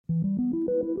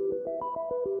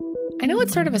I know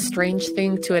it's sort of a strange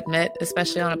thing to admit,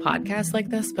 especially on a podcast like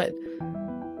this, but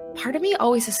part of me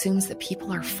always assumes that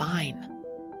people are fine,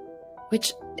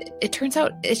 which it turns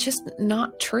out it's just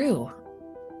not true.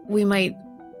 We might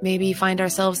maybe find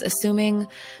ourselves assuming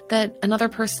that another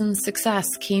person's success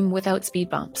came without speed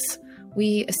bumps.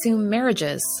 We assume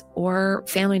marriages or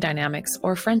family dynamics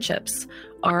or friendships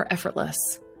are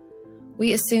effortless.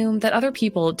 We assume that other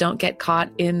people don't get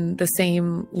caught in the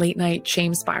same late night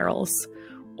shame spirals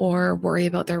or worry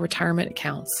about their retirement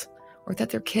accounts or that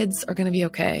their kids are going to be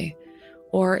okay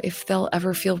or if they'll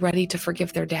ever feel ready to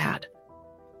forgive their dad.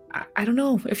 I don't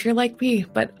know if you're like me,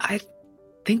 but I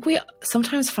think we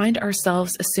sometimes find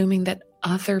ourselves assuming that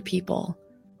other people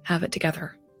have it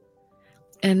together.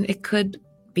 And it could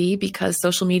be because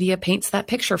social media paints that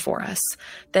picture for us,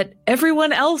 that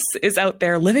everyone else is out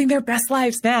there living their best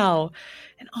lives now.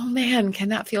 And oh man, can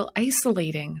that feel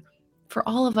isolating for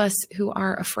all of us who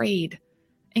are afraid,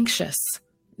 anxious,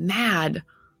 mad,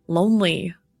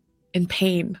 lonely, in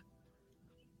pain.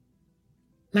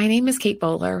 My name is Kate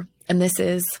Bowler, and this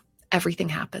is Everything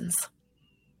Happens.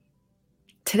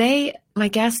 Today, my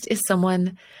guest is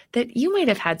someone that you might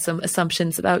have had some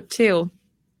assumptions about too.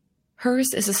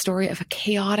 Hers is a story of a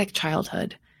chaotic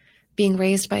childhood, being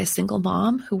raised by a single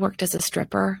mom who worked as a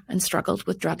stripper and struggled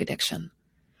with drug addiction,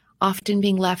 often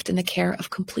being left in the care of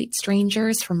complete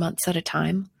strangers for months at a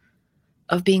time,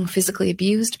 of being physically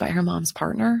abused by her mom's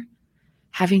partner,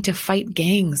 having to fight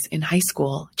gangs in high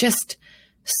school, just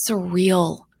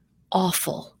surreal,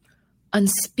 awful,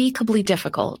 unspeakably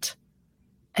difficult.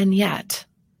 And yet,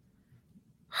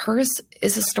 hers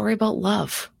is a story about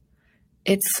love.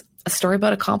 It's a story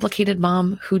about a complicated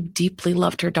mom who deeply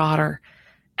loved her daughter,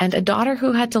 and a daughter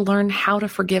who had to learn how to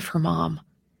forgive her mom.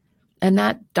 And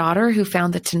that daughter who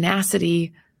found the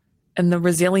tenacity and the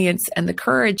resilience and the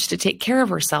courage to take care of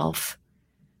herself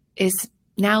is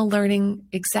now learning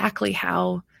exactly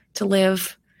how to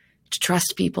live, to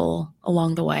trust people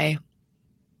along the way.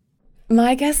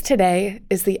 My guest today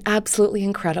is the absolutely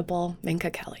incredible Minka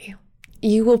Kelly.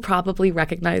 You will probably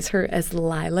recognize her as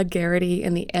Lila Garrity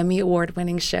in the Emmy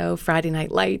Award-winning show Friday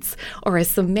Night Lights, or as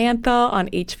Samantha on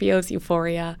HBO's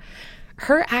Euphoria.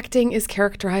 Her acting is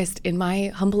characterized, in my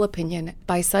humble opinion,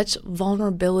 by such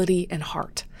vulnerability and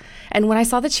heart. And when I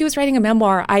saw that she was writing a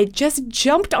memoir, I just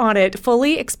jumped on it,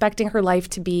 fully expecting her life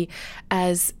to be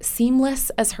as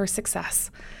seamless as her success.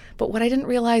 But what I didn't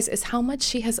realize is how much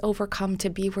she has overcome to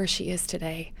be where she is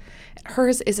today.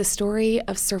 Hers is a story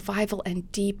of survival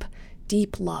and deep,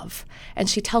 deep love. And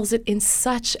she tells it in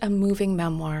such a moving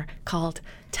memoir called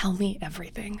Tell Me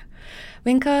Everything.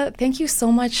 Minka, thank you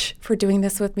so much for doing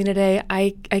this with me today.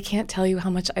 I can't tell you how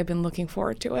much I've been looking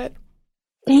forward to it.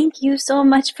 Thank you so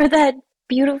much for that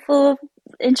beautiful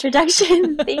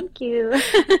introduction. Thank you.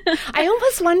 I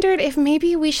almost wondered if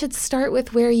maybe we should start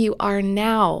with where you are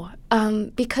now,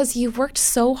 because you've worked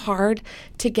so hard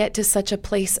to get to such a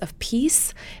place of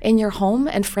peace in your home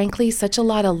and, frankly, such a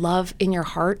lot of love in your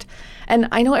heart. And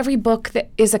I know every book that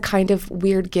is a kind of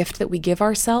weird gift that we give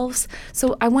ourselves.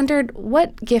 So I wondered,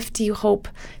 what gift do you hope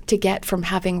to get from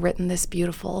having written this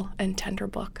beautiful and tender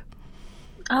book?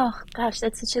 Oh, gosh,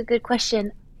 that's such a good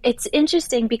question. It's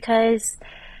interesting because,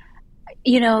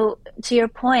 you know, to your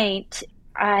point,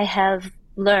 I have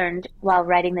learned while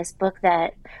writing this book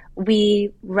that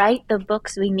we write the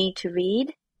books we need to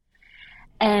read.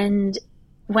 And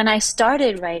when I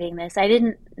started writing this, I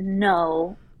didn't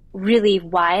know really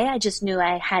why. I just knew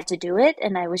I had to do it,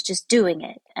 and I was just doing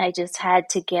it. I just had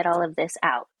to get all of this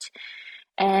out.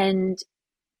 And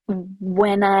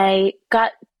when I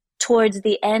got towards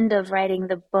the end of writing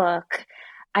the book,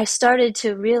 I started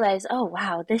to realize, oh,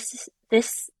 wow, this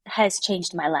has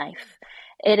changed my life.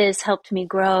 It has helped me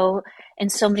grow in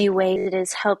so many ways. It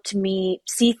has helped me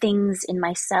see things in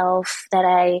myself that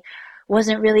I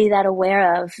wasn't really that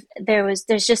aware of. There's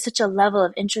just such a level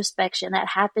of introspection that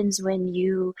happens when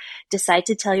you decide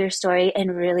to tell your story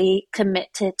and really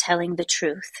commit to telling the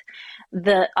truth.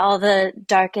 All the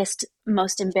darkest,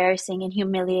 most embarrassing and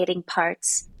humiliating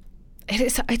parts.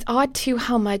 It's odd too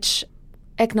how much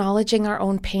acknowledging our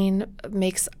own pain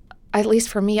makes, at least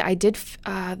for me, I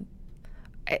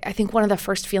think one of the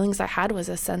first feelings I had was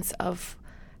a sense of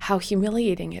how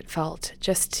humiliating it felt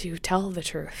just to tell the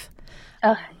truth.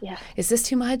 Oh, yeah. Is this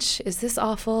too much? Is this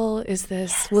awful?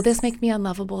 Yes. Will this make me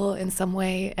unlovable in some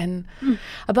way? And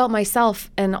about myself,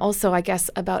 and also, I guess,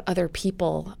 about other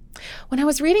people. When I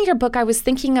was reading your book, I was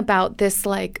thinking about this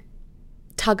like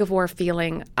tug of war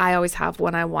feeling I always have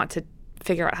when I want to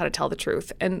figure out how to tell the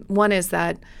truth. And one is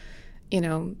that,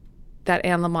 that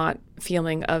Anne Lamott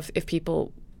feeling of if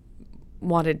people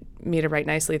wanted me to write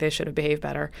nicely, they should have behaved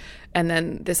better. And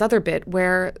then this other bit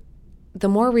where the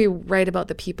more we write about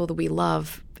the people that we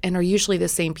love and are usually the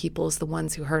same people as the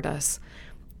ones who hurt us,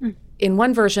 in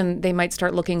one version, they might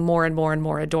start looking more and more and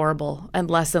more adorable and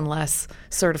less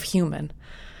sort of human.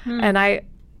 And I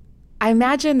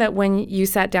imagine that when you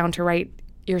sat down to write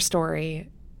your story,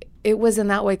 it was in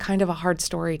that way kind of a hard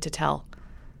story to tell.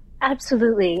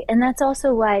 Absolutely. And that's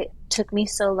also why it took me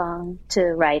so long to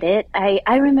write it.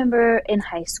 I remember in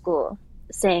high school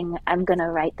saying, I'm going to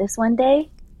write this one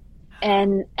day.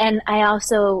 And I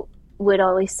also would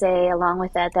always say along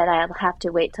with that I'll have to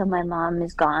wait till my mom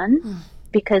is gone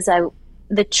because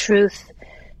the truth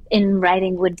in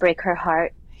writing would break her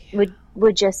heart,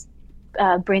 would just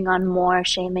bring on more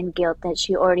shame and guilt that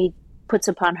she already puts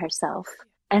upon herself.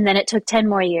 And then it took 10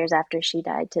 more years after she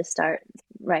died to start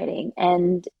writing.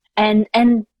 And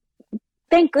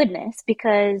thank goodness,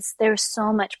 because there's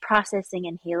so much processing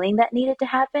and healing that needed to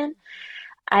happen.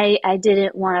 I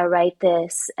didn't want to write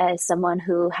this as someone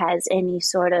who has any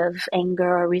sort of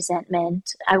anger or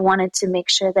resentment. I wanted to make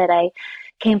sure that I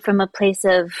came from a place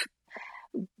of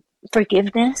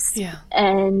forgiveness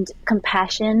and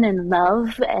compassion and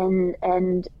love,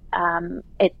 and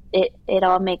it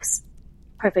all makes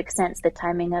perfect sense, the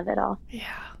timing of it all. Yeah.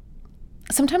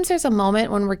 Sometimes there's a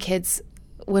moment when we're kids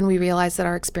when we realize that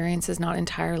our experience is not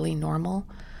entirely normal.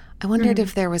 I wondered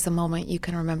if there was a moment you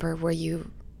can remember where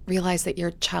you realized that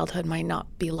your childhood might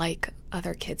not be like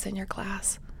other kids in your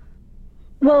class.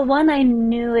 Well, one, I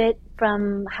knew it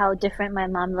from how different my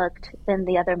mom looked than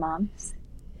the other moms.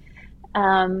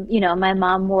 My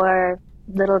mom wore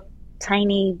little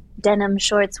tiny denim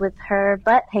shorts with her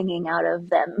butt hanging out of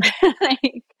them.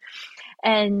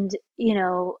 And,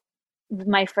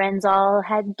 my friends all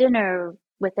had dinner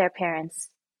with their parents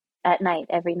at night,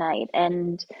 every night.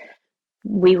 And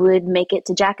we would make it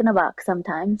to Jack in the Box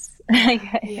sometimes.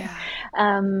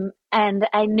 And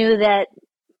I knew that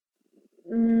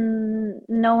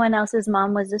no one else's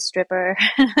mom was a stripper.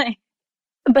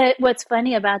 But what's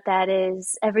funny about that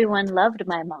is everyone loved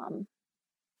my mom.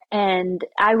 And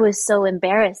I was so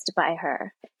embarrassed by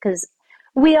her because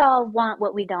we all want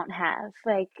what we don't have.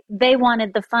 Like, they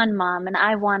wanted the fun mom, and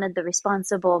I wanted the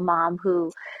responsible mom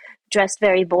who dressed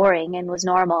very boring and was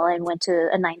normal and went to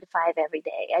a 9 to 5 every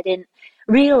day. I didn't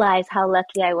realize how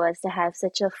lucky I was to have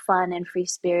such a fun and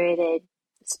free-spirited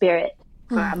spirit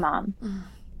for a mom.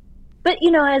 But,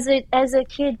 as a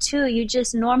kid too, you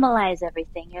just normalize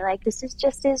everything. You're like, this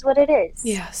is what it is.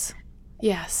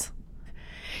 Yes.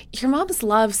 Your mom's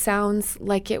love sounds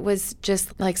like it was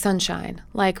just like sunshine.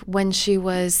 Like when she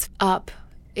was up,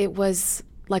 it was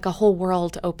like a whole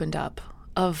world opened up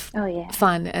of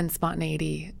fun and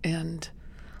spontaneity and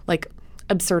like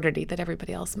absurdity that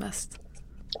everybody else missed.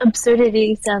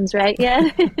 Absurdity sounds right. Yeah.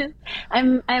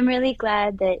 I'm really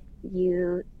glad that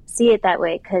you see it that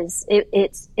way, because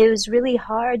it was really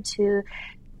hard to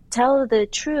tell the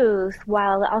truth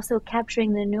while also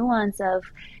capturing the nuance of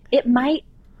it might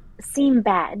seem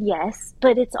bad, yes,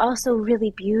 but it's also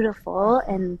really beautiful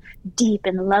and deep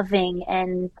and loving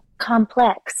and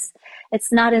complex.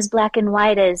 It's not as black and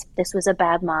white as this was a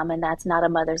bad mom and that's not a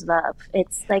mother's love.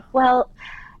 It's like, well,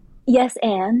 yes,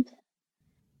 and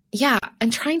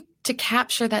trying to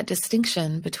capture that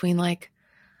distinction between like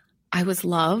I was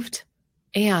loved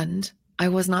and I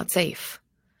was not safe,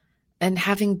 and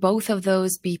having both of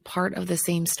those be part of the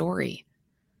same story.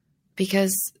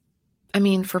 Because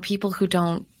for people who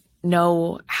don't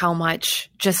know how much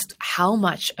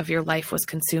of your life was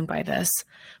consumed by this,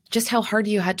 just how hard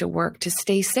you had to work to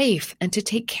stay safe and to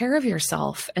take care of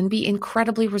yourself and be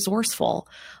incredibly resourceful,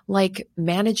 like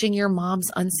managing your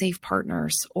mom's unsafe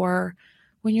partners, or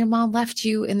when your mom left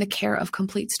you in the care of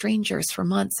complete strangers for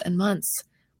months and months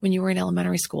when you were in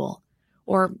elementary school,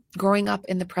 or growing up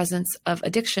in the presence of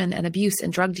addiction and abuse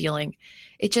and drug dealing.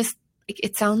 It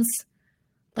sounds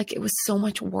like it was so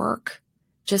much work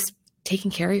just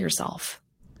taking care of yourself.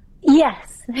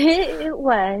 Yes, it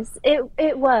was.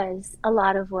 It was a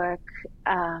lot of work,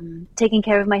 taking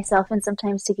care of myself and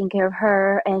sometimes taking care of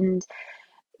her, and,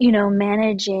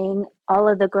 managing all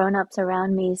of the grown-ups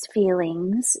around me's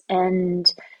feelings.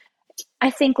 And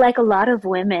I think, like a lot of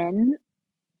women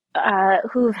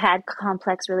who've had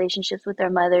complex relationships with their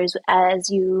mothers, as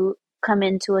you come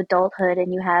into adulthood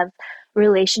and you have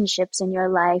relationships in your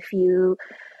life, you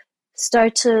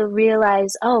start to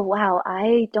realize, oh, wow,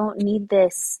 I don't need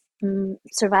this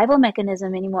survival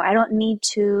mechanism anymore. I don't need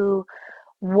to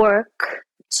work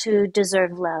to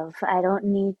deserve love. I don't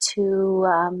need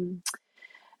to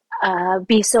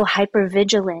be so hyper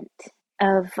vigilant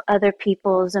of other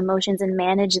people's emotions and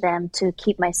manage them to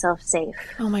keep myself safe.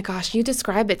 Oh my gosh, you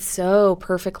describe it so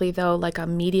perfectly though, like a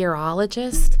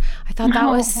meteorologist. I thought that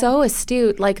was so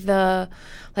astute. Like,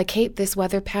 hey, this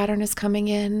weather pattern is coming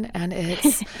in and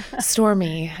it's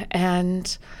stormy.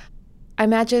 And I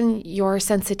imagine your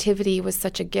sensitivity was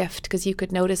such a gift because you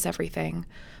could notice everything,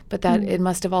 but that it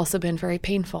must have also been very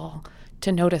painful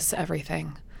to notice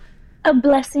everything. A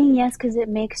blessing, yes, because it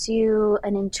makes you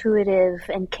an intuitive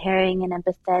and caring and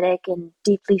empathetic and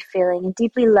deeply feeling and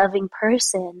deeply loving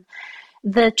person.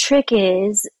 The trick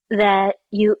is that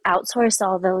you outsource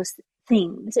all those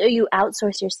things. You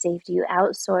outsource your safety, you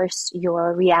outsource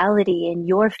your reality and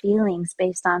your feelings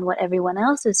based on what everyone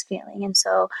else is feeling. And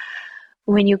so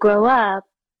when you grow up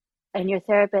and your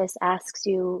therapist asks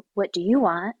you, what do you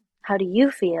want? How do you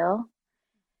feel?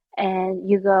 And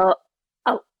you go,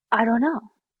 oh, I don't know.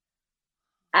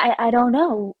 I don't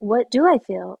know. What do I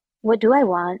feel? What do I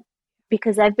want?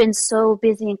 Because I've been so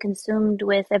busy and consumed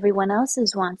with everyone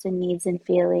else's wants and needs and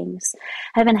feelings.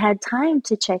 I haven't had time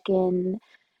to check in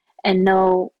and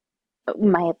know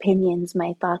my opinions,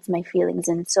 my thoughts, my feelings.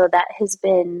 And so that has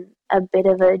been a bit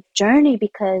of a journey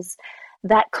because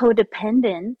that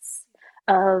codependence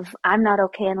of I'm not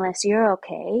okay unless you're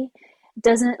okay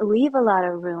doesn't leave a lot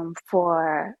of room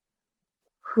for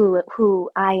who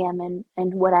I am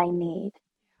and what I need.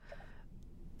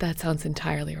 That sounds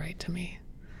entirely right to me.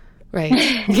 Right.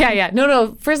 Yeah.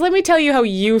 No. First, let me tell you how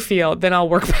you feel. Then I'll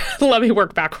let me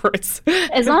work backwards.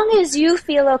 As long as you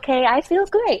feel okay, I feel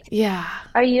great. Yeah.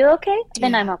 Are you okay?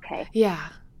 Then I'm okay. Yeah.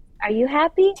 Are you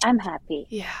happy? I'm happy.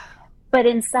 Yeah. But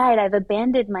inside, I've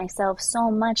abandoned myself so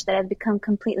much that I've become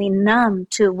completely numb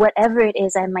to whatever it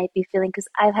is I might be feeling because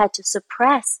I've had to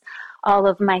suppress all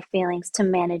of my feelings to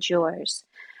manage yours.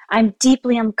 I'm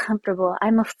deeply uncomfortable.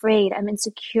 I'm afraid. I'm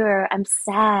insecure. I'm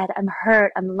sad. I'm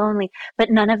hurt. I'm lonely. But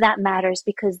none of that matters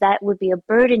because that would be a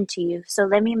burden to you. So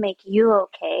let me make you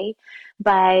okay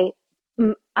by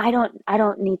I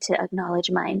don't need to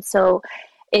acknowledge mine. So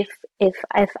if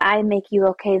I make you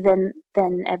okay,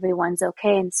 then everyone's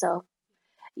okay. And so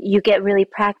you get really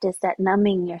practiced at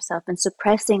numbing yourself and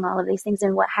suppressing all of these things.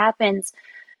 And what happens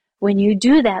when you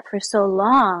do that for so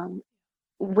long,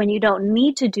 when you don't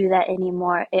need to do that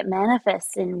anymore, it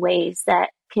manifests in ways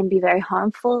that can be very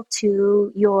harmful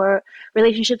to your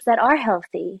relationships that are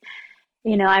healthy.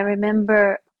 You know, I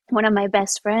remember one of my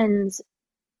best friends,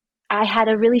 I had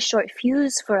a really short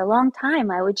fuse for a long time.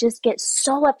 I would just get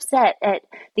so upset at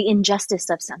the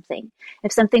injustice of something.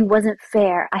 If something wasn't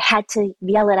fair, I had to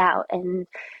yell it out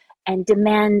and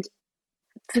demand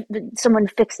someone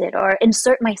fix it or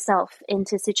insert myself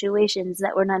into situations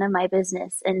that were none of my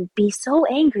business and be so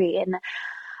angry. And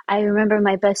I remember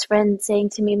my best friend saying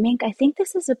to me, Mink, I think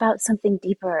this is about something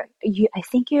deeper. I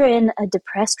think you're in a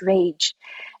depressed rage.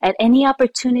 At any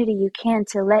opportunity you can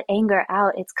to let anger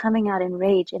out, it's coming out in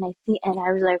rage. And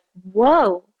I was like,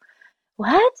 whoa,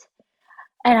 what?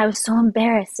 And I was so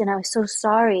embarrassed and I was so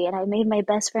sorry. And I made my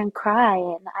best friend cry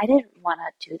and I didn't want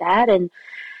to do that. And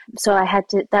so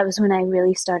that was when I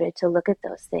really started to look at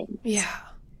those things.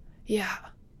 Yeah.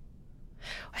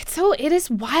 It is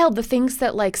wild, the things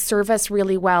that like serve us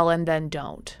really well and then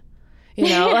don't. You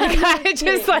know, like I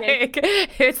just like,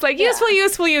 it's like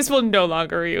useful, no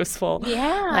longer useful.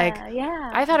 Yeah. Like,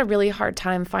 I've had a really hard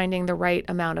time finding the right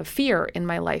amount of fear in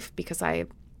my life because I,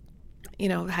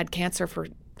 had cancer for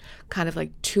kind of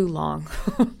like too long.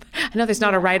 I know there's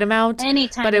not a right amount,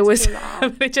 anytime, but it was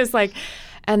it just like,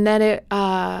 and then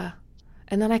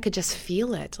I could just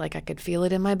feel it. Like I could feel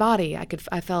it in my body.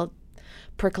 I felt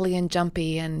prickly and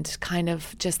jumpy and kind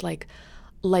of just like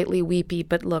lightly weepy,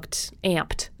 but looked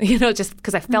amped, just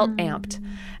because I felt amped.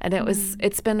 And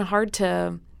it's been hard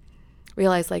to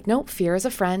realize like, nope, fear is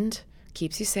a friend,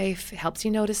 keeps you safe, helps you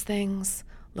notice things,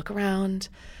 look around.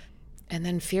 And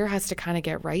then fear has to kind of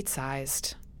get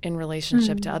right-sized in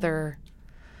relationship to other,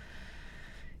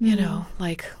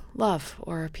 like love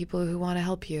or people who want to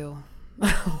help you.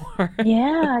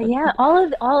 Yeah.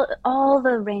 All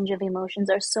the range of emotions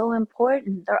are so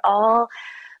important. They're all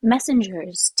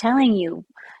messengers telling you.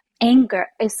 Anger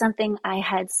is something I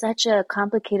had such a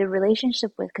complicated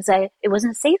relationship with because it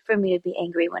wasn't safe for me to be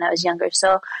angry when I was younger.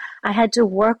 So I had to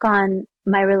work on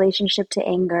my relationship to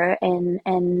anger and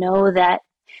know that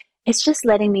it's just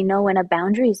letting me know when a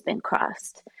boundary's been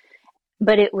crossed.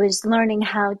 But it was learning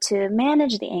how to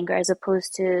manage the anger as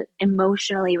opposed to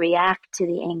emotionally react to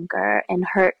the anger and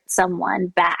hurt someone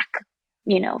back,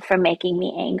 for making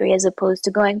me angry, as opposed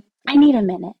to going, I need a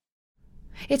minute.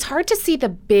 It's hard to see the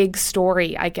big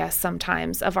story, I guess,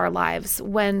 sometimes of our lives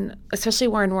especially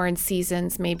when we're in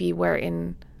seasons maybe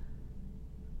wherein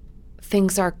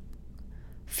things are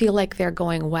feel like they're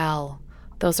going well,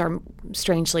 those are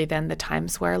strangely then the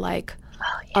times where like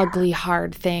ugly,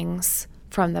 hard things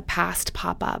from the past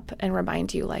pop up and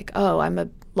remind you like, oh,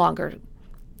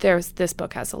 this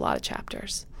book has a lot of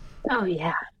chapters. Oh,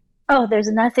 yeah. Oh, there's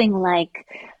nothing like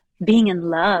being in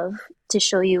love to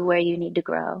show you where you need to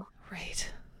grow. Right.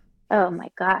 Oh my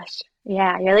gosh.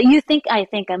 Yeah. You're like, I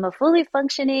think I'm a fully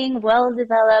functioning, well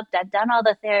developed, I've done all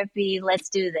the therapy, let's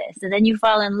do this. And then you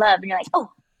fall in love and you're like, oh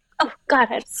God,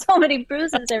 I have so many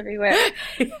bruises everywhere.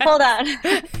 Yes. Hold on.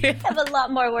 I have a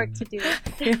lot more work to do.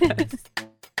 Yes.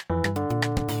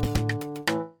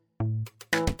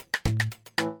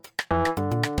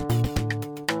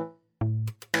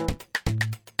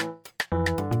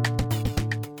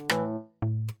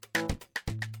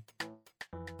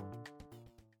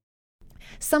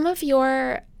 Some of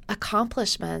your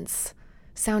accomplishments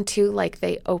sound too like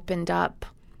they opened up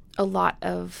a lot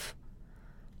of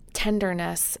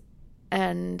tenderness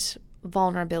and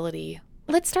vulnerability.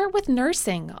 Let's start with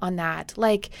nursing on that.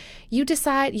 Like you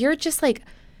decide you're just like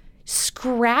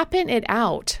scrapping it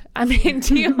out. I mean,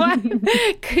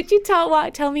 could you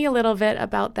tell me a little bit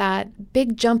about that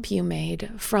big jump you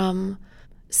made from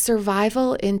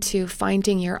survival into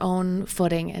finding your own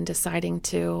footing and deciding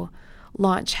to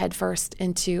launch headfirst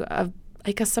into a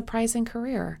surprising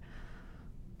career?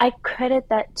 I credit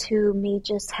that to me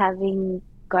just having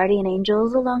guardian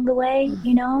angels along the way,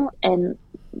 you know, and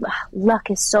luck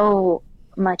is so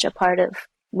much a part of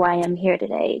why I'm here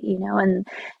today, you know, and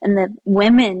the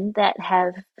women that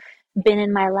have been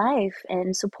in my life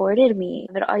and supported me.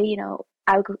 But, you know,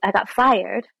 I got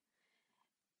fired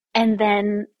and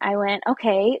then I went,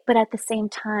 okay, but at the same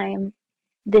time,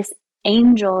 this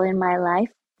angel in my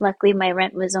life, luckily my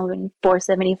rent was only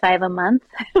 $475 a month,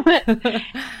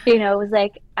 you know, it was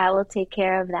like, I will take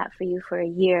care of that for you for a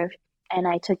year. And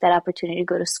I took that opportunity to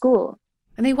go to school.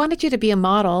 And they wanted you to be a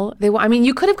model.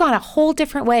 You could have gone a whole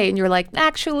different way. And you were like,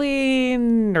 actually,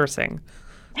 nursing.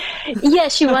 Yeah,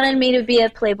 she wanted me to be a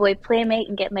Playboy playmate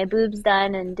and get my boobs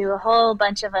done and do a whole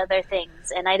bunch of other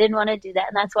things. And I didn't want to do that.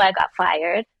 And that's why I got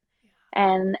fired.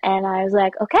 And I was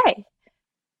like, okay,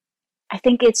 I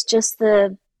think it's just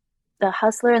the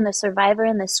hustler and the survivor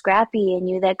and the scrappy in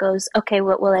you that goes, okay,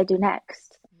 what will I do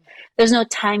next? There's no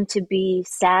time to be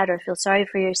sad or feel sorry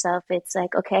for yourself. It's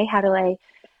like, okay, how do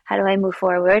I move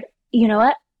forward? You know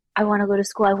what? I want to go to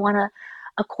school. I want to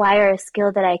acquire a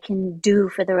skill that I can do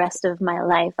for the rest of my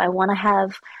life. I want to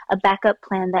have a backup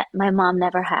plan that my mom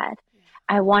never had.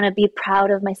 I want to be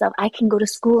proud of myself. I can go to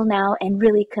school now and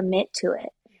really commit to it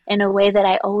in a way that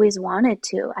I always wanted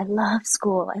to. I love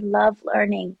school. I love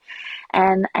learning.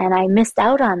 And I missed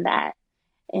out on that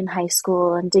in high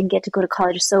school and didn't get to go to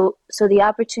college. So the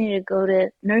opportunity to go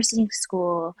to nursing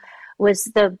school was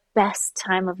the best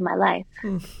time of my life.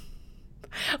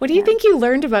 What do you think you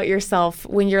learned about yourself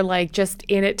when you're like just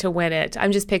in it to win it?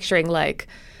 I'm just picturing like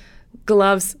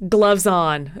gloves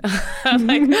on,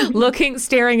 like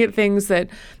staring at things that,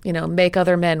 you know, make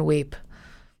other men weep.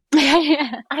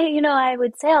 I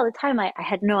would say all the time, I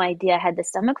had no idea I had the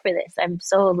stomach for this. I'm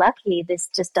so lucky. This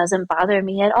just doesn't bother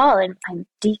me at all. And I'm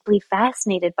deeply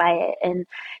fascinated by it and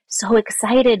so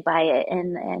excited by it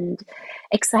and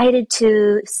excited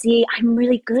to see I'm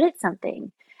really good at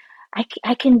something.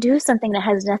 I can do something that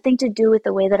has nothing to do with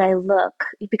the way that I look,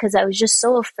 because I was just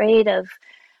so afraid of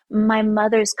my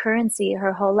mother's currency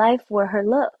her whole life were her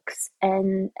looks.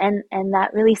 And that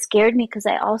really scared me because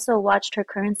I also watched her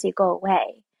currency go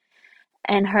away.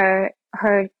 And her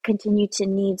continue to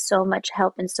need so much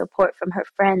help and support from her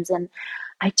friends. And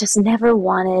I just never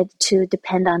wanted to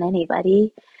depend on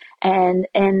anybody. And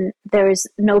there's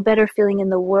no better feeling in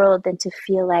the world than to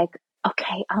feel like,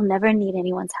 okay, I'll never need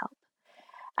anyone's help.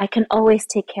 I can always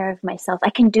take care of myself.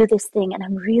 I can do this thing and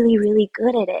I'm really, really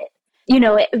good at it. You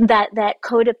know, that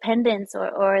codependence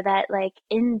or that like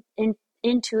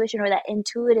intuition or that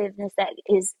intuitiveness that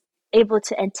is able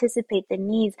to anticipate the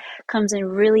needs comes in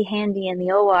really handy in the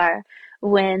OR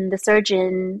when the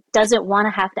surgeon doesn't want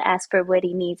to have to ask for what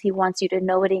he needs. He wants you to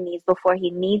know what he needs before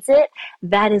he needs it.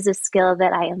 That is a skill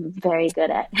that I am very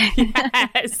good at.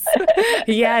 Yes.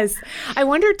 Yes. I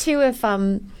wonder too if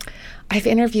I've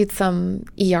interviewed some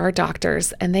ER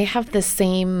doctors and they have the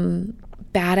same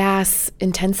badass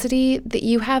intensity that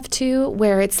you have too,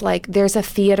 where it's like there's a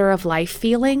theater of life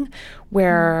feeling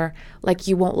where like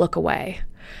you won't look away.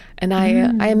 And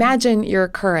I imagine your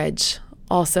courage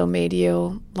also made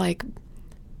you like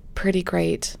pretty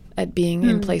great at being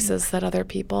in places that other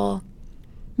people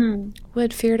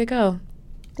would fear to go.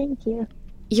 Thank you.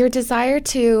 Your desire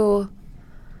to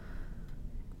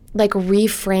like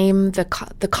reframe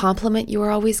the compliment you were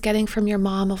always getting from your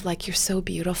mom of like, you're so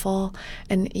beautiful.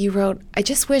 And you wrote, I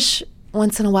just wish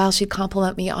once in a while she'd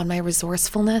compliment me on my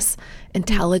resourcefulness,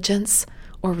 intelligence,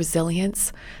 or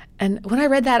resilience. And when I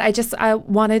read that, I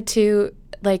wanted to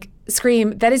like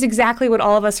scream. That is exactly what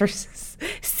all of us are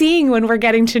seeing when we're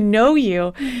getting to know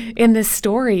you in this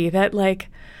story. That like,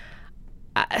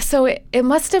 so it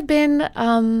must have been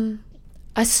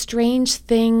a strange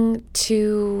thing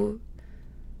to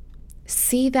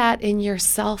see that in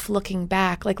yourself looking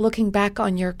back, like looking back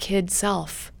on your kid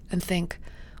self and think,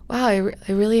 wow, I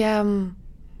really am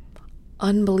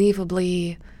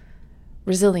unbelievably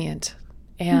resilient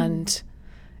and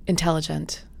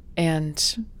intelligent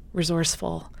and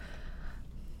resourceful.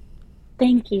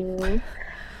 Thank you.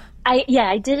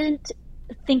 I didn't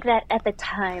think that at the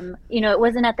time. It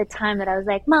wasn't at the time that I was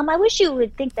like, Mom, I wish you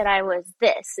would think that I was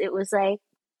this. It was like,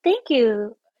 thank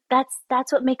you.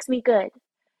 That's what makes me good.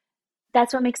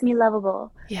 That's what makes me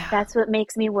lovable. Yeah. That's what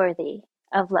makes me worthy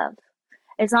of love.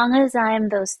 As long as I am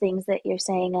those things that you're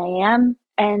saying I am.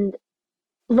 And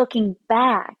looking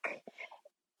back,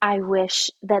 I wish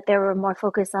that there were more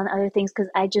focus on other things,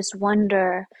 because I just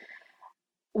wonder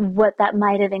what that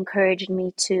might have encouraged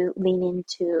me to lean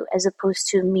into, as opposed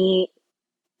to me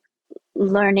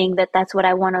learning that that's what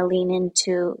I want to lean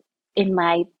into in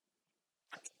my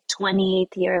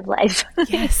 28th year of life.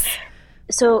 Yes.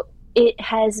 So it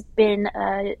has been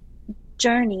a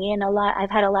journey, and I've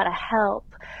had a lot of help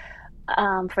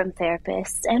from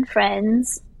therapists and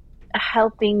friends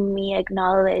helping me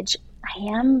acknowledge I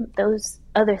am those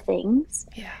other things.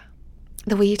 Yeah.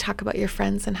 The way you talk about your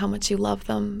friends and how much you love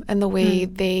them, and the way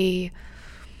they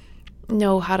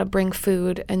know how to bring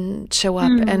food and show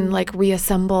up and like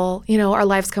reassemble, our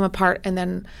lives come apart, and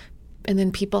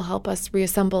then people help us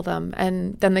reassemble them,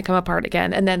 and then they come apart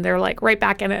again, and then they're like right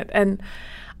back in it. And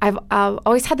I've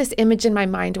always had this image in my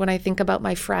mind when I think about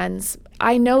my friends.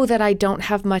 I know that I don't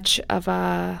have much of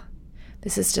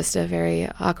this is just a very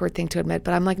awkward thing to admit,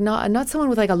 but I'm not someone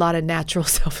with like a lot of natural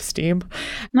self-esteem.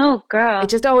 No, girl.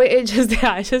 It's just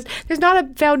there's not a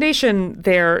foundation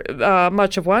there,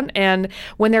 much of one. And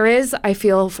when there is, I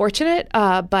feel fortunate,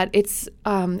 but it's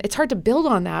hard to build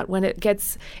on that when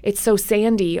it's so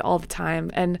sandy all the time.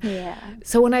 And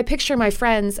so when I picture my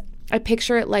friends, I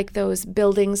picture it like those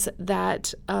buildings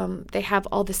that they have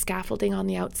all the scaffolding on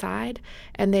the outside,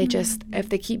 and they just, if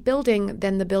they keep building,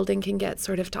 then the building can get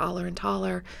sort of taller and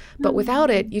taller. But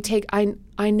without it,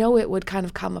 I know it would kind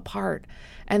of come apart.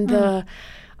 And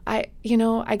I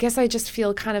guess I just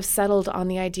feel kind of settled on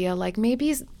the idea, like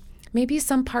maybe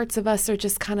some parts of us are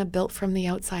just kind of built from the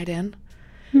outside in.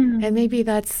 And maybe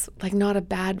that's like not a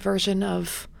bad version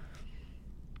of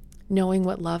knowing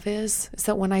what love is.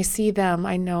 So when I see them,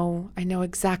 I know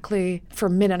exactly, for a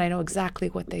minute, I know exactly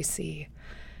what they see.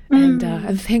 And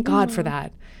thank God for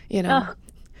that,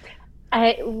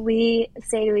 We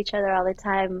say to each other all the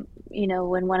time,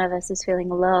 when one of us is feeling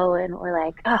low and we're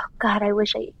like, oh God, I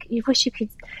wish you could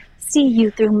see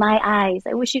you through my eyes.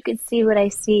 I wish you could see what I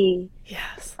see.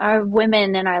 Yes. Our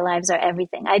women in our lives are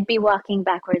everything. I'd be walking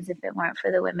backwards if it weren't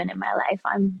for the women in my life.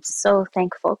 I'm so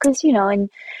thankful because, and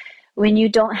when you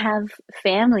don't have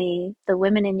family, the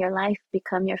women in your life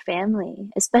become your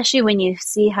family, especially when you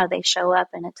see how they show up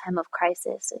in a time of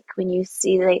crisis. Like when you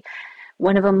see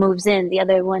one of them moves in, the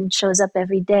other one shows up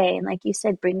every day. And like you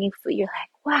said, bringing food, you're like,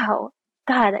 wow,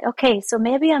 God, okay, so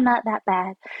maybe I'm not that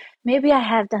bad. Maybe I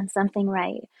have done something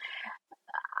right.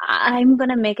 I'm going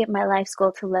to make it my life's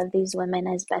goal to love these women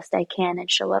as best I can and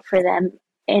show up for them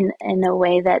in a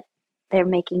way that they're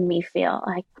making me feel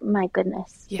like, my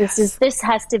goodness, yes. This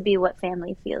has to be what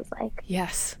family feels like.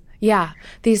 Yes. Yeah.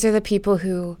 These are the people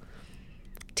who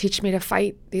teach me to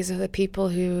fight. These are the people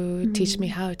who teach me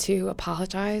how to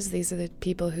apologize. These are the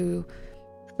people who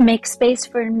make space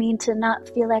for me to not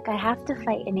feel like I have to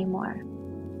fight anymore.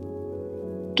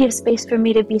 Give space for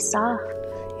me to be soft.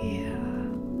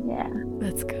 Yeah.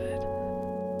 That's good.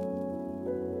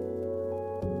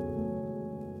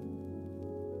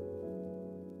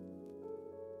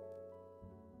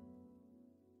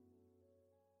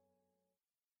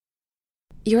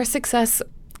 Your success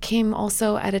came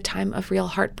also at a time of real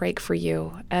heartbreak for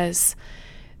you, as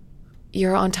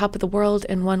you're on top of the world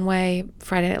in one way,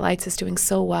 Friday Night Lights is doing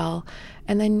so well,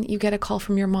 and then you get a call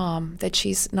from your mom that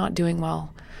she's not doing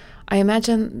well. I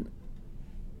imagine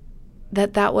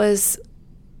that was,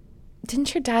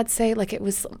 didn't your dad say like it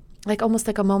was like almost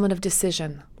like a moment of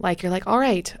decision? Like you're like, all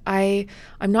right,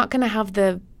 I'm not going to have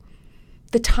the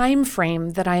time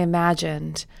frame that I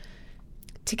imagined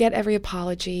to get every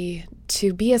apology,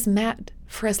 to be as mad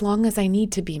for as long as I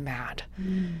need to be mad,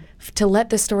 to let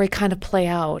the story kind of play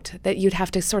out, that you'd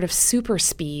have to sort of super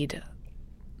speed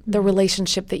the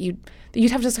relationship, that you'd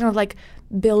have to kind of like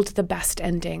build the best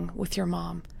ending with your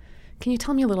mom. Can you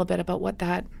tell me a little bit about what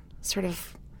that sort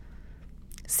of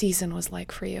season was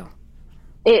like for you?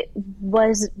 It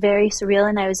was very surreal,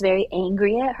 and I was very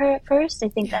angry at her at first. I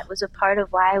think that was a part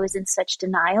of why I was in such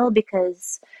denial,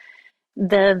 because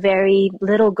the very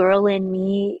little girl in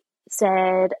me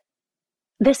said,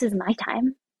 this is my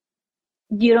time.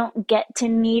 You don't get to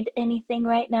need anything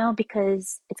right now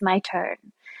because it's my turn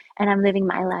and I'm living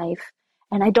my life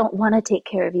and I don't want to take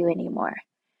care of you anymore.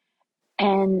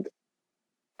 And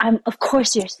of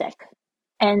course you're sick,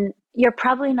 and you're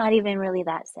probably not even really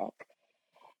that sick.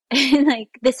 And like,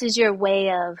 this is your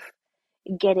way of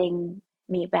getting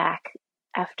me back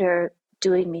after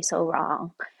doing me so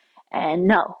wrong. And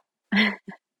no.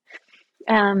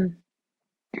 um,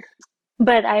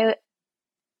 but I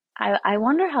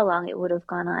wonder how long it would have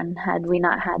gone on had we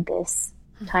not had this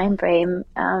time frame.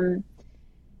 I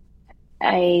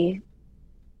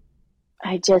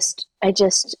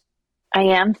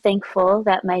am thankful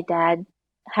that my dad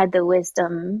had the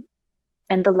wisdom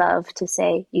and the love to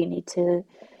say, you need to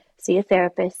see a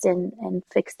therapist and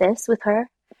fix this with her.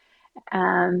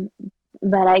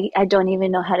 But I don't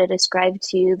even know how to describe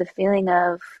to you the feeling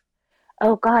of,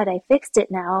 oh God, I fixed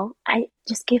it now. I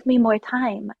just give me more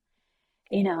time.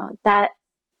 You know,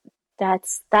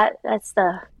 that's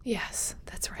the, Yes,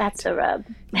 that's right. that's the rub.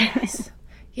 Yes.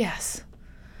 Yes.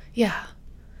 Yeah.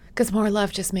 Because more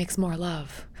love just makes more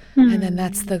love. And then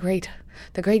that's the great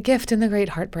gift and the great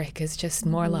heartbreak is just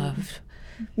more love.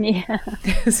 Yeah.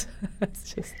 It's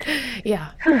just,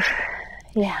 yeah.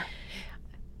 Yeah.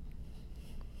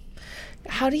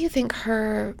 How do you think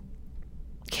her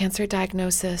cancer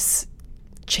diagnosis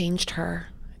changed her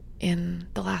in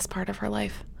the last part of her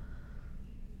life?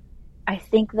 I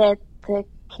think that the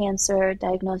cancer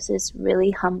diagnosis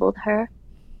really humbled her.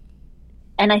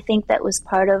 And I think that was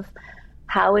part of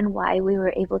how and why we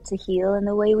were able to heal in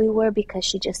the way we were, because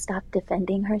she just stopped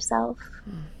defending herself.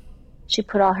 She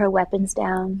put all her weapons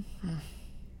down.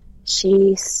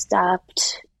 She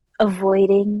stopped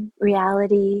avoiding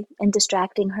reality and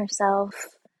distracting herself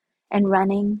and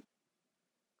running.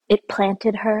 It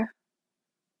planted her,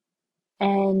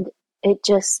 and it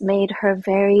just made her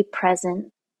very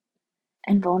present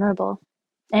and vulnerable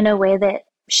in a way that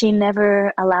she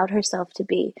never allowed herself to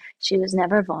be. She was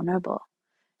never vulnerable.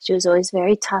 She was always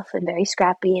very tough and very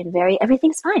scrappy and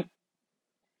everything's fine.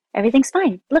 Everything's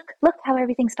fine. Look how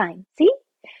everything's fine. See?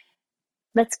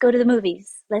 Let's go to the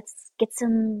movies. Let's get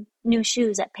some new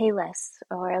shoes at Payless,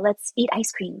 or let's eat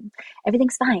ice cream.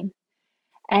 Everything's fine.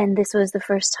 And this was the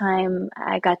first time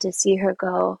I got to see her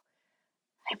go,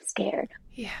 I'm scared.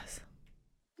 Yes.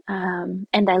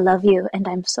 And I love you, and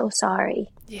I'm so sorry.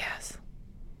 Yes.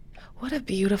 What a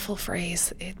beautiful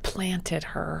phrase. It planted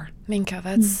her. Minka,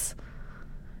 that's...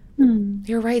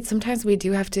 You're right. Sometimes we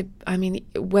do have to, I mean,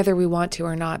 whether we want to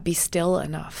or not, be still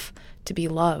enough to be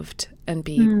loved and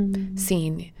be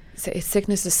seen.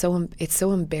 Sickness is it's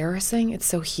so embarrassing. It's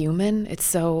so human. It's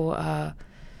so,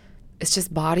 it's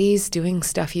just bodies doing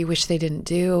stuff you wish they didn't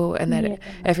do, and that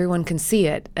everyone can see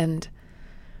it. And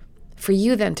for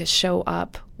you then to show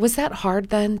up, was that hard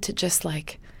then to just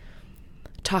like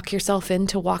talk yourself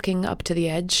into walking up to the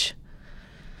edge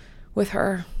with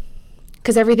her?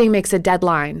 Because everything makes a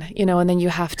deadline, you know, and then you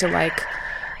have to like,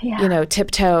 you know,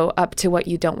 tiptoe up to what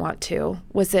you don't want to.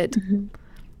 Was it,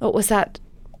 what was that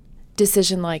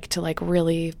decision like to like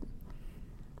really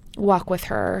walk with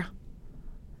her?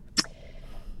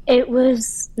 It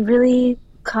was really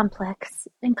complex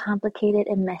and complicated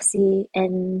and messy,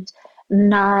 and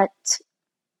not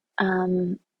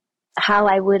how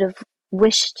I would have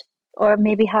wished, or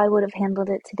maybe how I would have handled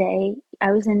it today.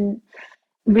 I was in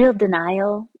real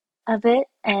denial of it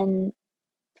and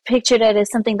pictured it as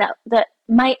something that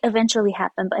might eventually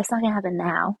happen, but it's not going to happen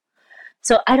now.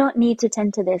 So I don't need to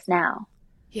tend to this now.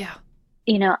 Yeah.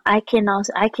 You know, I can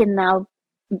now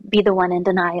be the one in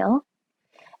denial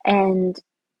and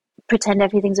pretend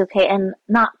everything's okay and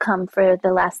not come for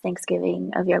the last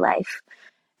Thanksgiving of your life,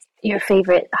 your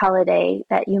favorite holiday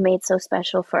that you made so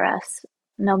special for us,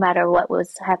 no matter what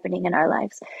was happening in our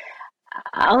lives.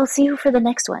 I'll see you for the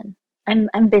next one.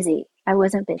 I'm busy. I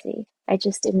wasn't busy. I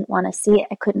just didn't want to see it.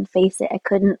 I couldn't face it. I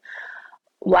couldn't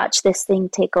watch this thing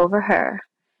take over her.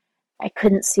 I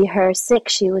couldn't see her sick.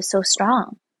 She was so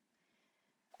strong.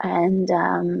 And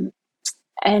I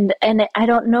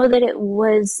don't know that it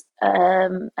was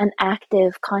an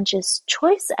active, conscious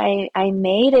choice I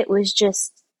made. It was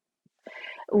just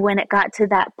when it got to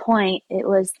that point, it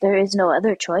was, there is no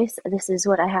other choice. This is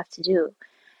what I have to do.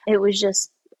 It was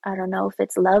just, I don't know if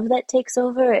it's love that takes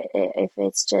over, if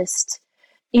it's just,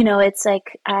 it's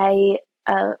like a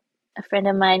friend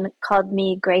of mine called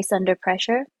me Grace Under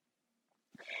Pressure.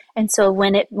 And so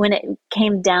when it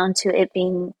came down to it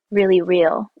being really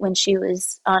real, when she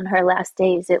was on her last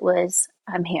days, it was,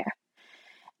 I'm here.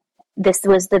 This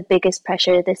was the biggest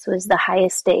pressure. This was the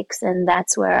highest stakes. And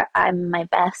that's where I'm my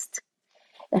best.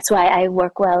 That's why I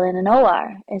work well in an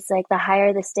OR. It's like the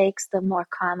higher the stakes, the more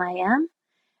calm I am,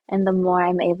 and the more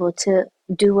I'm able to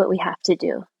do what we have to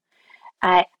do.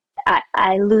 I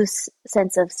lose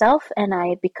sense of self, and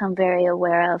I become very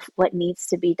aware of what needs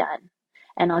to be done.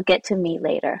 And I'll get to me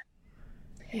later.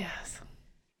 Yes.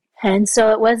 And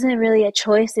so it wasn't really a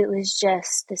choice. It was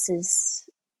just, this is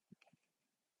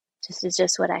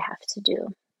just what I have to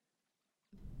do.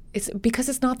 It's because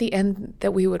it's not the end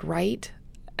that we would write.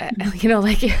 Like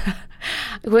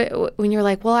when you're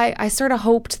like, well, I sort of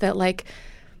hoped that like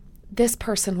this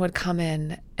person would come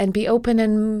in and be open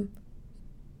and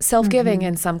self-giving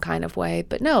in some kind of way.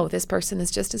 But no, this person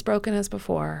is just as broken as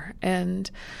before. And,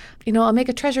 I'll make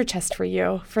a treasure chest for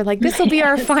you for like, this will be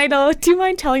our final. Do you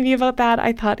mind telling me about that?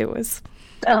 I thought it was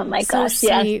oh my gosh,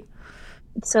 sweet.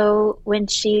 Yeah. So when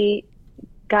she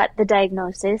got the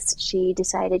diagnosis, she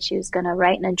decided she was going to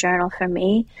write in a journal for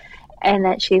me, and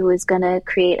that she was going to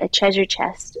create a treasure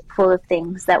chest full of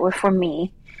things that were for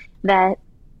me that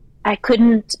I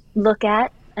couldn't look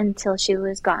at until she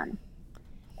was gone.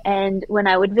 And when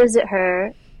I would visit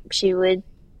her, she would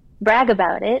brag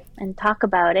about it and talk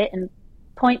about it and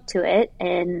point to it.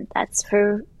 And that's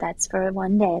for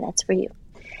one day. That's for you.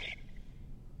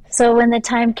 So when the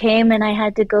time came and I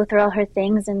had to go through all her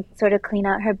things and sort of clean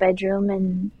out her bedroom,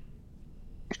 and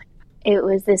it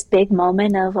was this big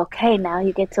moment of, okay, now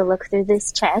you get to look through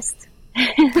this chest.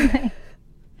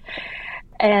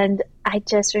 And I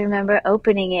just remember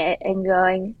opening it and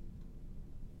going,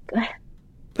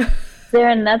 is there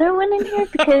another one in here?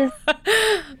 Because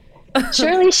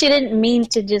surely she didn't mean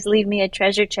to just leave me a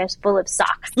treasure chest full of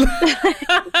socks.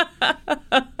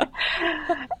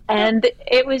 And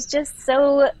it was just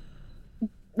so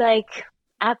like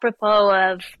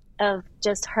apropos of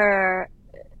just her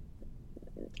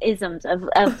isms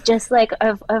of just like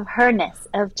of herness,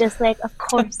 of just like, of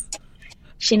course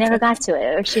she never got to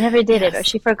it, or she never did it, or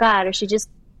she forgot, or she just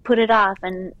put it off,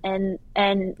 and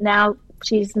now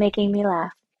she's making me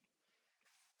laugh.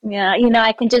 Yeah,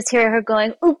 I can just hear her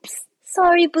going, oops,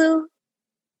 sorry, boo,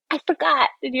 I forgot.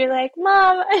 And you're like,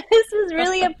 Mom, this is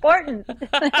really important.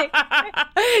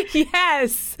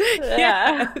 Yes.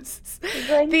 Yeah. Yes.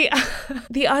 Like,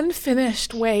 the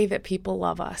unfinished way that people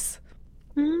love us.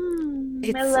 I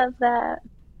love that.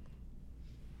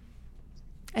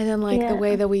 And then the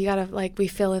way that we gotta we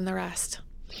fill in the rest.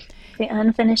 The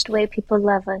unfinished way people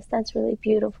love us. That's really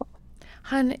beautiful.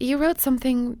 Hun, you wrote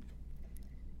something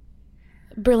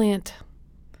brilliant.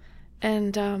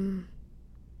 And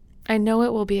I know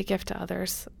it will be a gift to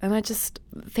others. And I just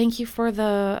thank you for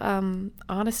the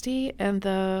honesty and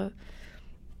the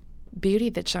beauty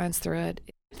that shines through it.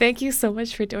 Thank you so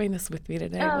much for doing this with me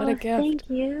today. Oh, what a gift. Thank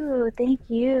you. Thank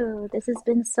you. This has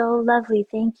been so lovely.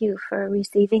 Thank you for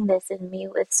receiving this in me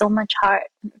with so much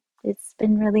heart. It's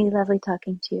been really lovely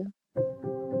talking to you.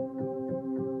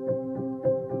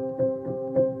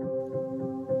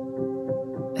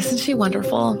 Isn't she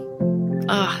wonderful?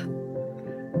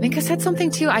 Minka said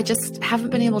something too I just haven't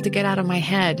been able to get out of my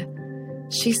head.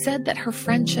 She said that her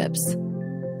friendships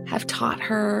have taught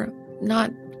her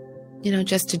not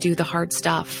just to do the hard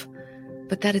stuff,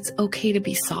 but that it's okay to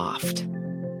be soft.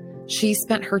 She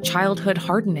spent her childhood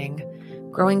hardening,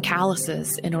 growing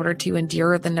calluses in order to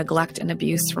endure the neglect and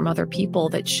abuse from other people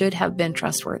that should have been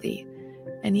trustworthy.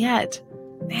 And yet,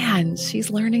 man, she's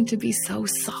learning to be so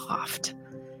soft.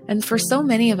 And for so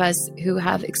many of us who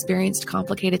have experienced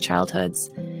complicated childhoods,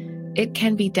 it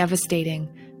can be devastating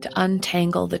to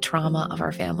untangle the trauma of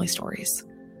our family stories,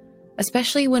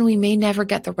 especially when we may never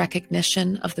get the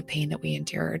recognition of the pain that we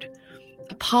endured.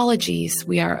 Apologies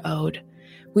we are owed.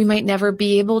 We might never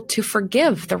be able to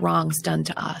forgive the wrongs done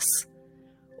to us,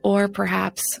 or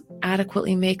perhaps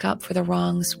adequately make up for the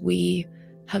wrongs we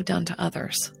have done to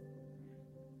others.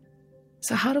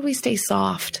 So how do we stay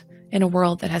soft in a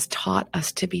world that has taught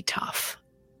us to be tough?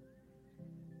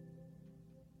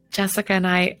 Jessica and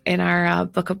I, in our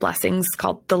book of blessings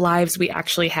called The Lives We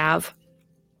Actually Have,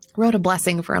 wrote a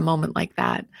blessing for a moment like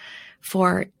that,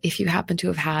 for if you happen to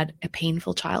have had a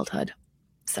painful childhood.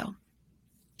 So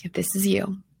if this is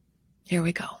you, here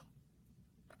we go.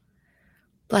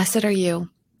 Blessed are you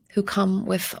who come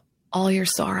with all your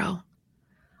sorrow,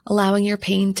 allowing your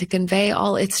pain to convey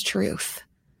all its truth.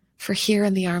 For here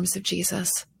in the arms of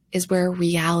Jesus is where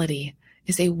reality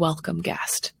is a welcome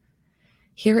guest.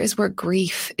 Here is where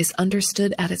grief is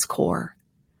understood at its core,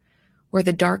 where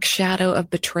the dark shadow of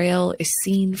betrayal is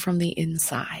seen from the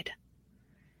inside.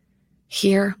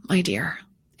 Here, my dear,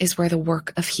 is where the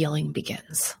work of healing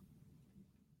begins.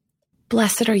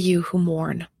 Blessed are you who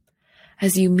mourn,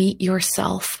 as you meet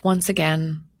yourself once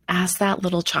again as that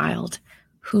little child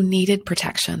who needed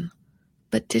protection,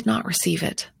 but did not receive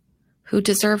it, who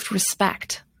deserved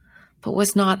respect, but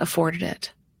was not afforded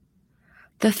it.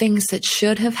 The things that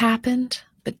should have happened,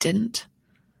 but didn't,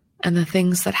 and the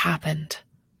things that happened,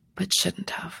 but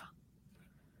shouldn't have.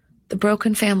 The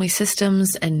broken family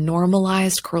systems and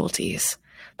normalized cruelties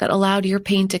that allowed your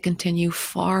pain to continue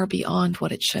far beyond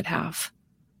what it should have.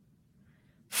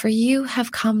 For you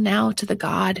have come now to the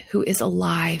God who is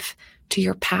alive to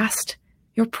your past,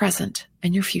 your present,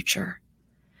 and your future,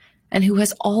 and who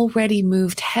has already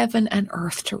moved heaven and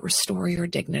earth to restore your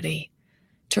dignity,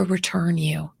 to return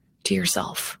you to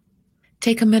yourself.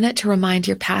 Take a minute to remind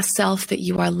your past self that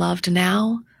you are loved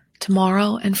now,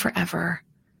 tomorrow, and forever.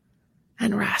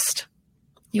 And rest.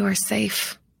 You are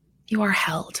safe. You are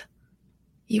held.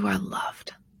 You are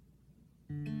loved.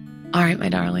 All right, my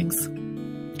darlings.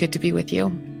 Good to be with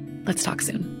you. Let's talk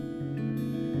soon.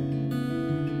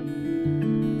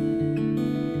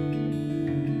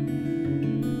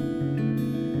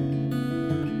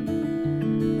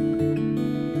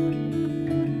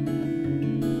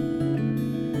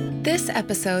 This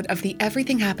episode of the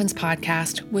Everything Happens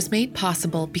podcast was made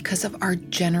possible because of our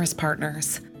generous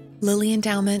partners, Lilly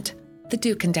Endowment, the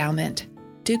Duke Endowment,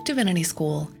 Duke Divinity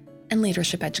School, and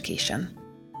Leadership Education.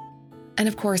 And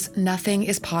of course, nothing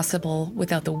is possible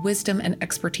without the wisdom and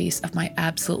expertise of my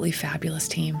absolutely fabulous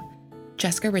team.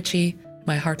 Jessica Ritchie,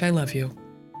 my heart I love you.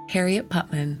 Harriet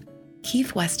Putman,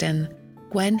 Keith Weston,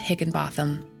 Gwen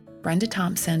Higginbotham, Brenda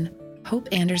Thompson, Hope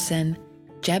Anderson,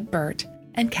 Jeb Burt,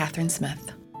 and Catherine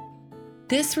Smith.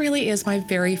 This really is my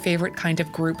very favorite kind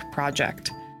of group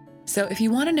project. So if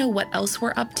you want to know what else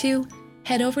we're up to,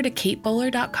 head over to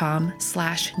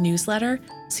katebowler.com/newsletter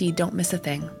so you don't miss a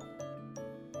thing.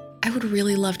 I would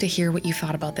really love to hear what you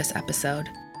thought about this episode.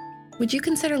 Would you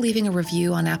consider leaving a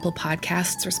review on Apple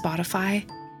Podcasts or Spotify?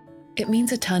 It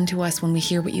means a ton to us when we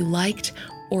hear what you liked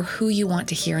or who you want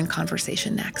to hear in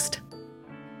conversation next.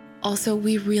 Also,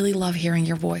 we really love hearing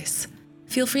your voice.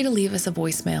 Feel free to leave us a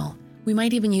voicemail. We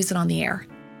might even use it on the air.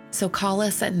 So call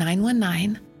us at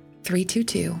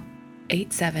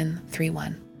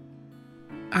 919-322-8731.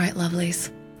 All right,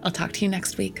 lovelies, I'll talk to you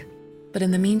next week. But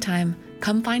in the meantime,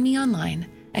 come find me online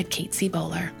at Kate C.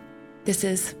 Bowler. This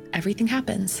is Everything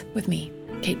Happens with me,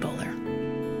 Kate Bowler.